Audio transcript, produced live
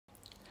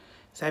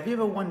So have you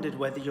ever wondered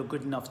whether you're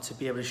good enough to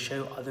be able to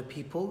show other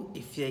people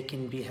if they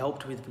can be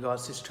helped with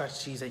regards to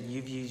strategies that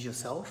you've used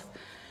yourself?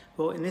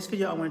 Well, in this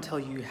video, I want to tell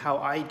you how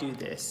I do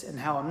this and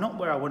how I'm not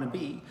where I want to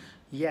be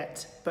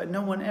yet, but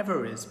no one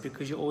ever is,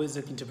 because you're always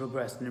looking to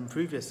progress and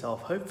improve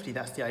yourself. Hopefully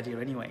that's the idea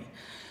anyway.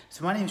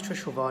 So my name is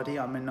Trishul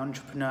Vardy. I'm an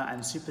entrepreneur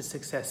and super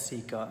success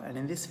seeker. And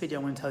in this video,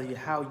 I want to tell you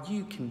how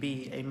you can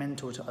be a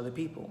mentor to other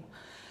people.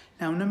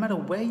 Now, no matter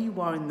where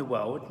you are in the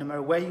world, no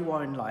matter where you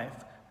are in life,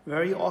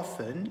 very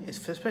often,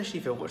 especially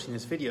if you're watching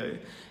this video,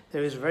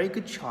 there is a very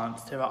good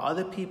chance there are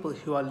other people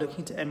who are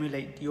looking to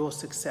emulate your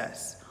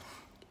success.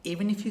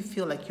 Even if you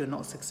feel like you're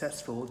not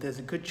successful, there's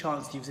a good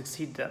chance you've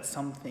succeeded at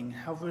something.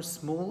 However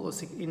small or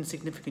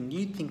insignificant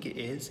you think it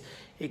is,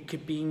 it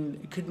could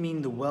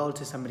mean the world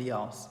to somebody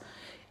else.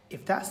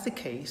 If that's the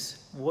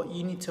case, what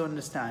you need to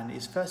understand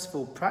is, first of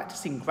all,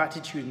 practicing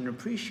gratitude and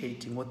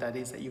appreciating what that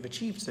is that you've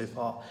achieved so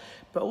far,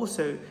 but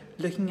also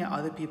looking at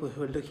other people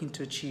who are looking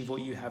to achieve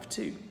what you have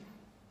too.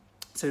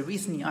 So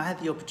recently I had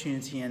the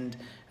opportunity and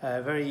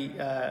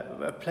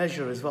a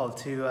pleasure as well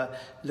to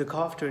look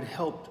after and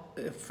help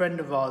a friend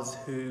of ours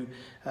who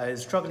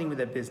is struggling with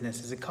their business.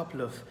 There's a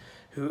couple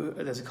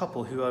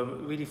who are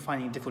really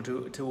finding it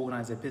difficult to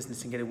organize their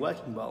business and get it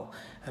working well.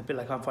 A bit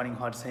like I'm finding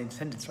hard to say in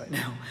sentence right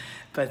now.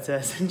 But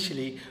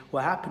essentially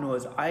what happened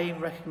was I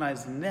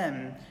recognized in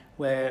them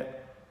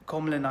where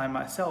Komal and I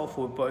myself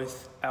were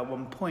both at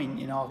one point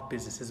in our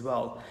business as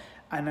well.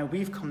 And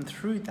we've come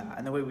through that,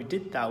 and the way we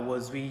did that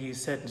was we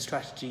used certain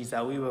strategies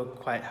that we were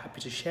quite happy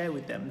to share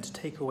with them to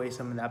take away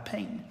some of that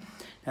pain.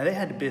 Now, they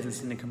had a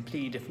business in a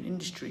completely different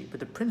industry,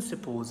 but the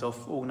principles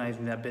of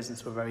organizing their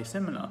business were very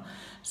similar.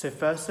 So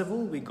first of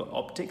all, we got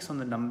optics on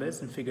the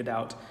numbers and figured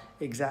out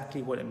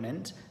exactly what it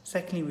meant.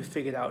 Secondly, we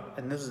figured out,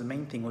 and this was the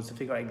main thing, was to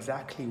figure out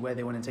exactly where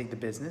they want to take the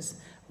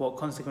business. What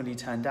consequently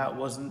turned out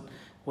was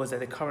that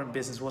the current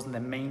business wasn't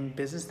their main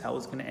business. That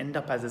was going to end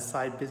up as a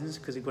side business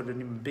because it got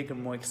an even bigger,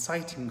 more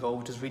exciting goal,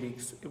 which is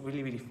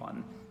really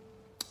fun.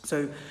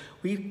 So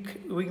we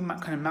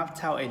kind of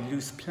mapped out a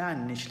loose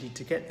plan initially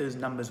to get those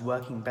numbers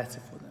working better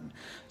for them,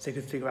 so they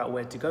could figure out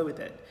where to go with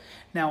it.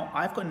 Now,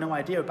 I've got no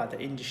idea about the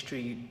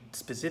industry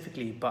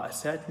specifically, but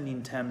certainly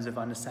in terms of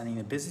understanding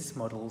the business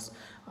models,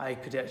 I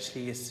could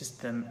actually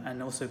assist them,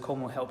 and also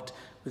Komal helped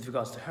with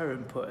regards to her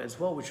input as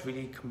well, which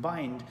really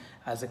combined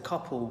as a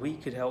couple, we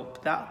could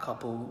help that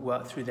couple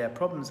work through their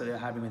problems that they're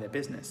having with their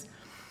business.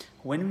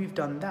 When we've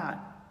done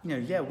that,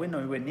 we're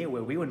nowhere near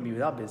where we want to be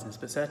with our business,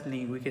 but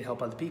certainly we could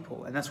help other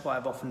people. And that's what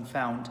I've often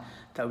found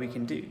that we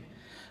can do.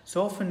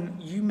 So often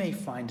you may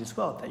find as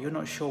well that you're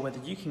not sure whether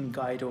you can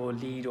guide or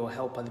lead or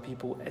help other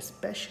people,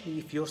 especially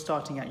if you're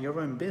starting out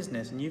your own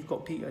business and you've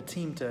got a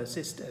team to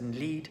assist and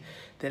lead.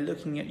 They're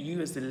looking at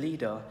you as the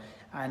leader.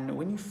 And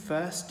when you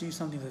first do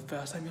something for the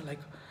first time, you're like,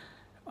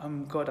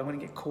 God, I'm going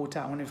to get caught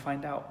out. I want to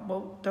find out.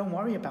 Well, don't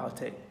worry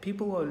about it.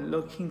 People are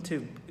looking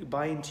to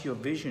buy into your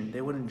vision.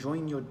 They want to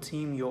join your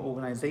team, your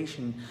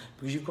organization,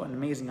 because you've got an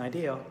amazing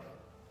idea.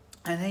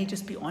 And hey,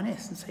 just be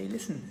honest and say,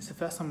 listen, it's the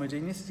first time we're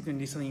doing this. It's going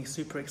to do something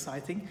super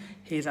exciting.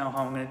 Here's how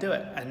I'm going to do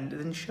it. And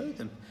then show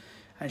them.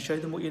 And show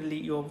them what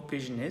your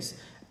vision is.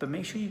 But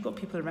make sure you've got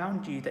people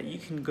around you that you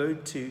can go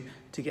to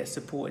get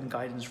support and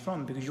guidance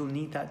from, because you'll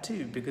need that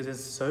too, because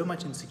there's so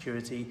much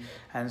insecurity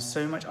and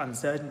so much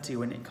uncertainty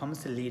when it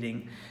comes to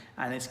leading,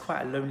 and it's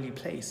quite a lonely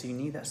place, so you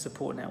need that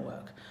support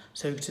network.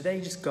 So today,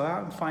 just go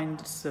out and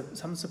find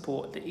some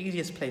support. The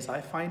easiest place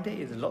I find it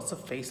is lots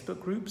of Facebook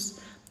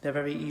groups. They're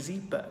very easy,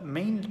 but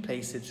main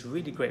places,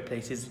 really great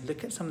places,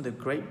 look at some of the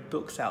great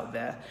books out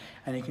there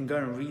and you can go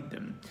and read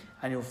them,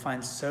 and you'll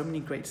find so many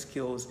great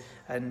skills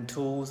and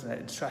tools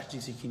and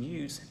strategies you can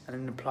use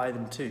and then apply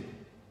them too.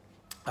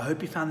 I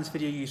hope you found this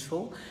video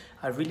useful.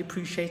 I really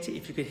appreciate it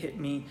if you could hit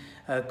me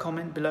a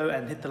comment below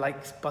and hit the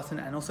like button,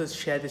 and also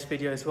share this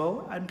video as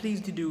well. And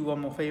please do one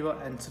more favor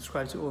and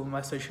subscribe to all of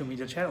my social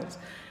media channels.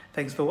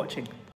 Thanks for watching.